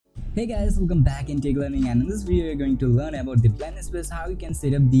Hey guys, welcome back in Tec Learning, and in this video we are going to learn about the BlendSpace, how you can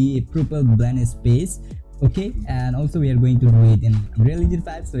set up the proper BlendSpace. Okay, and also we are going to do it in Unreal Engine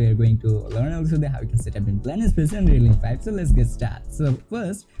 5, so we are going to learn also how you can set up in BlendSpace and Unreal Engine 5. So let's get started. So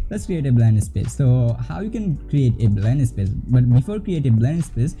first, let's create a BlendSpace. So how you can create a BlendSpace? But before create a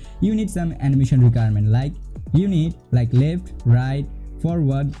BlendSpace, you need some animation requirement, like you need like left, right,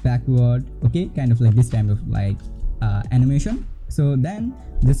 forward, backward. Okay, kind of like this type of like animation. So then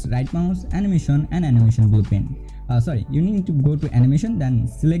just right mouse, animation, and animation blueprint. You need to go to animation, then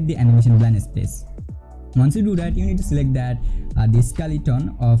select the animation BlendSpace. Once you do that, you need to select that the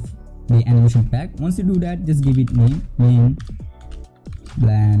skeleton of the animation pack. Once you do that, just give it name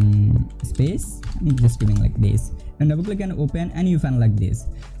BlendSpace. I'm just giving like this, and double click and open, and you find like this.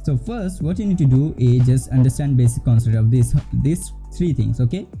 So first, what you need to do is just understand basic concept of these three things.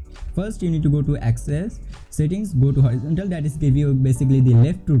 Okay, first you need to go to access settings, go to horizontal, that is give you basically the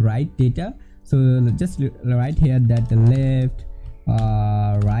left to right data. So just write here that the left,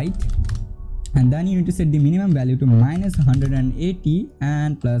 right, and then you need to set the minimum value to minus 180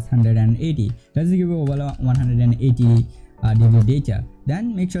 and plus 180. Let's give you over 180 degree data.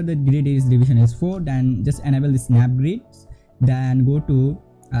 Then make sure that grid division is 4. Then just enable the snap grids. Then go to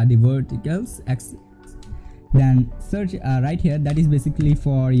the verticals axis. Then search right here, that is basically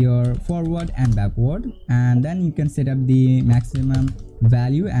for your forward and backward, and then you can set up the maximum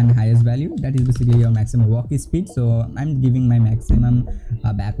value and highest value, that is basically your maximum walk speed. So I'm giving my maximum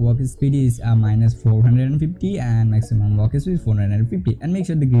back walk speed is minus 450 and maximum walk speed is 450, and make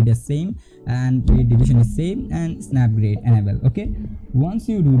sure the grid is same and grid division is same and snap grid enable. Okay, once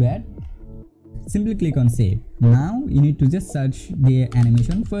you do that, simply click on save. Now you need to just search the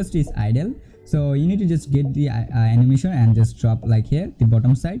animation. First is idle, so you need to just get the animation and just drop like here the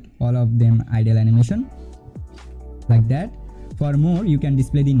bottom side, all of them idle animation like that. For more, you can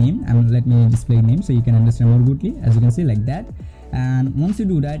display the name, and let me display name so you can understand more goodly, as you can see like that. And once you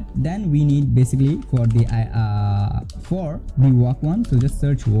do that, then we need basically for the walk one, so just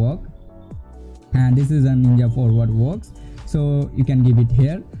search walk, and this is a Ninja forward walks, so you can give it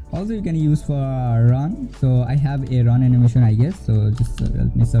here. Also you can use for run, so I have a run animation I guess, so just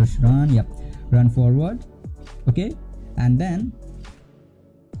let me search run. Yep, run forward. Okay, and then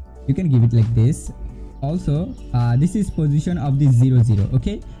you can give it like this. Also this is position of the 0 0.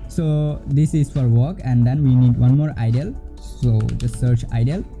 Okay, so this is for walk, and then we need one more idle, so just search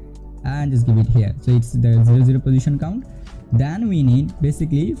idle and just give it here, so it's the 0 0 position count. Then we need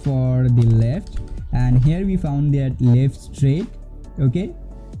basically for the left, and here we found that left straight. Okay,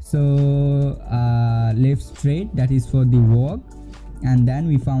 so left straight, that is for the walk, and then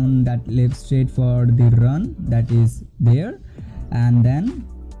we found that left straight for the run, that is there. And then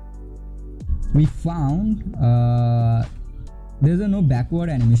we found there's no backward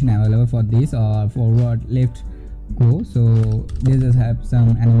animation available for this, or forward left go, so they just have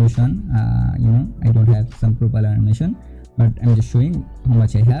some animation. I don't have some proper animation, but I'm just showing how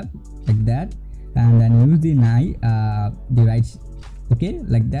much I have, like that. And then use the right, okay,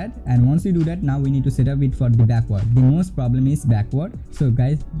 like that. And once you do that, now we need to set up it for the backward. The most problem is backward, so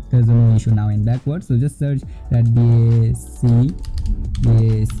guys, there's no issue now in backward, so just search that the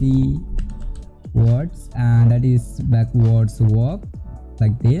C words, and that is backwards walk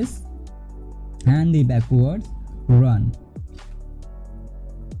like this, and the backwards run.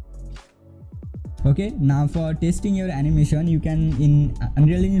 Okay, now for testing your animation, you can in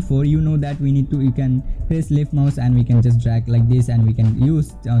Unreal Engine 4, you know that we need to, you can press left mouse and we can just drag like this, and we can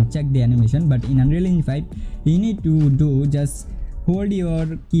use check the animation. But in Unreal Engine 5, you need to do just hold your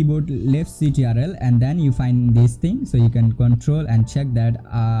keyboard left CTRL, and then you find this thing, so you can control and check that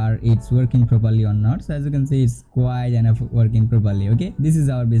it's working properly or not. So as you can see, it's quite enough working properly. Okay, this is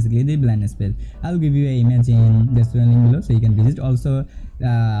our basically the BlendSpace. I'll give you an image in description link below, so you can visit. Also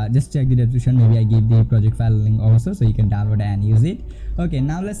just check the description, maybe I give the project file link also, so you can download and use it. Okay,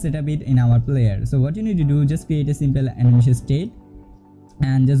 now let's set up it in our player. So what you need to do, just create a simple animation state,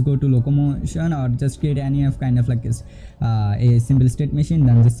 and just go to Locomotion, or just create any of kind of like a simple state machine.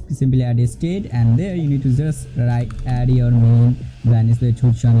 Then just simply add a state, and there you need to just add your main BlendSpace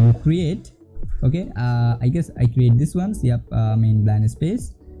which one you create. Okay, I guess I create this ones. Yep, main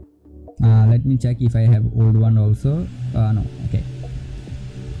BlendSpace. Let me check if I have old one also. No. Okay,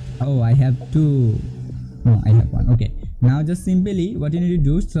 oh, I have two. No, I have one. Okay, now just simply what you need to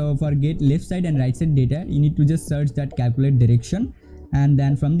do, so for get left side and right side data, you need to just search that calculate direction, and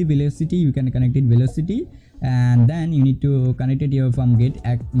then from the velocity you can connect it velocity, and then you need to connect it here from get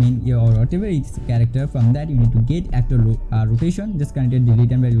or whatever it's character. From that you need to get actor rotation, just connect it the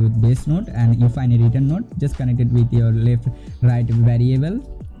return value with base node, and you find a return node, just connect it with your left right variable.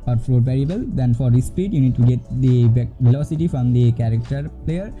 or float variable. Then for the speed, you need to get the velocity from the character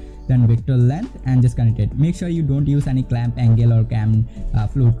player, then vector length, and just connect it. Make sure you don't use any clamp angle or cam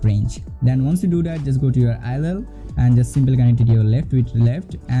float range. Then once you do that, just go to your ILL and just simply connect it to your left with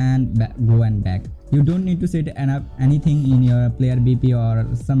left and go and back. You don't need to set anything in your player BP,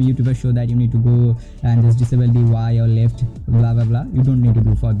 or some YouTubers show that you need to go and just disable the Y or left blah blah blah. You don't need to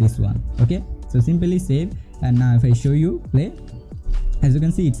do for this one. Okay, so simply save. And now if I show you play, as you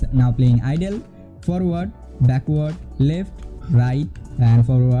can see, it's now playing idle, forward, backward, left, right, and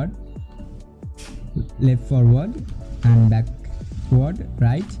forward, left, forward, and backward,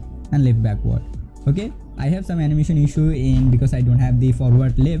 right, and left, backward. Okay, I have some animation issue because I don't have the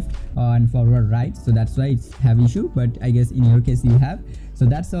forward left and forward right, so that's why it's have issue, but I guess in your case you have. So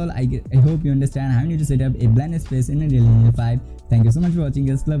that's all. I hope you understand how you need to set up a BlendSpace in Unreal Engine 5. Thank you so much for watching,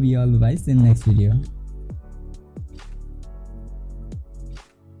 guys. Love you all. Bye. See you in the next video.